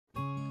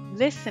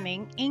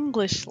Listening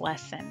English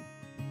lesson.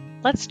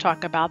 Let's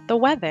talk about the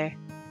weather.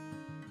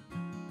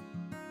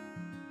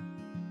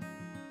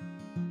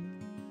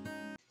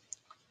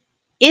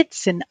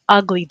 It's an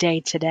ugly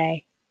day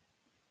today.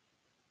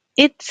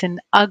 It's an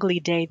ugly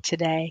day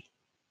today.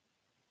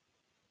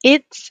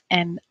 It's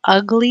an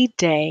ugly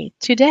day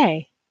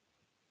today.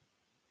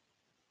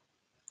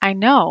 I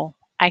know,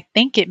 I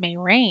think it may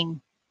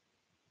rain.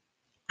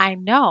 I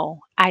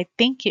know, I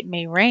think it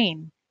may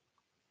rain.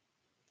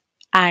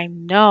 I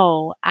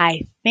know,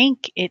 I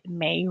think it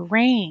may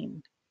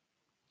rain.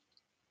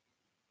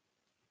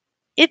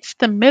 It's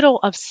the middle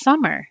of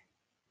summer.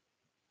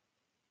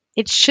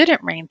 It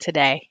shouldn't rain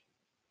today.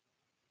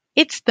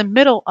 It's the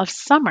middle of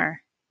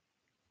summer.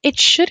 It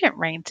shouldn't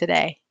rain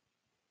today.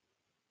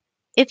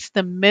 It's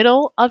the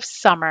middle of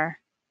summer.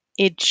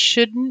 It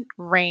shouldn't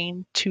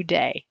rain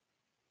today.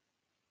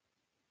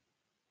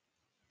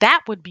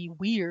 That would be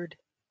weird.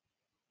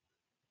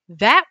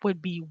 That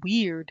would be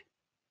weird.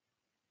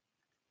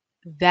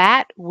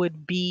 That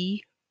would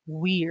be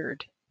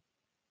weird.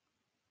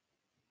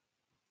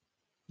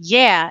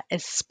 Yeah,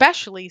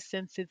 especially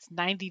since it's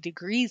 90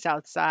 degrees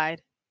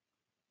outside.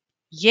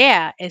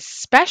 Yeah,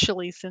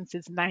 especially since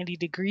it's 90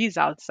 degrees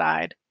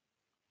outside.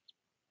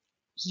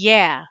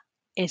 Yeah,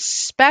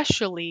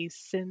 especially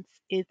since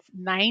it's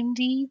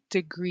 90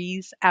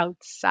 degrees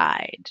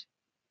outside.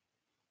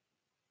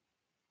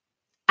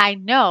 I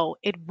know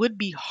it would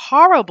be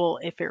horrible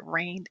if it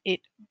rained.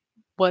 It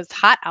was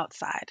hot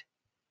outside.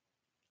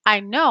 I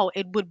know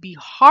it would be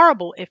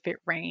horrible if it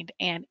rained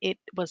and it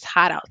was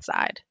hot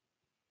outside.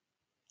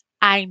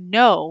 I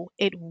know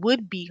it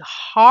would be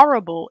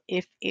horrible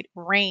if it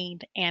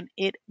rained and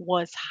it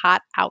was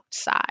hot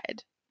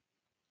outside.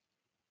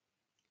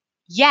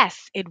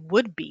 Yes, it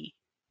would be.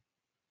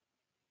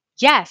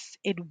 Yes,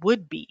 it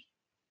would be.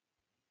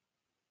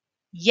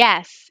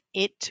 Yes,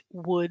 it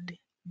would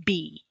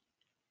be.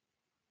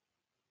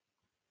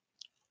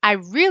 I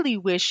really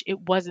wish it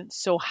wasn't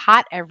so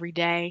hot every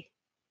day.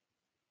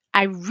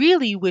 I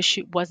really wish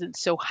it wasn't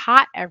so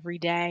hot every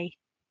day.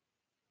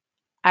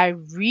 I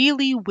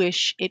really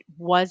wish it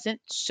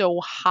wasn't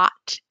so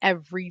hot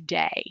every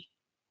day.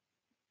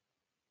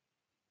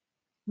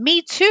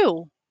 Me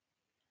too.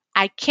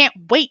 I can't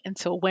wait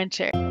until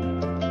winter.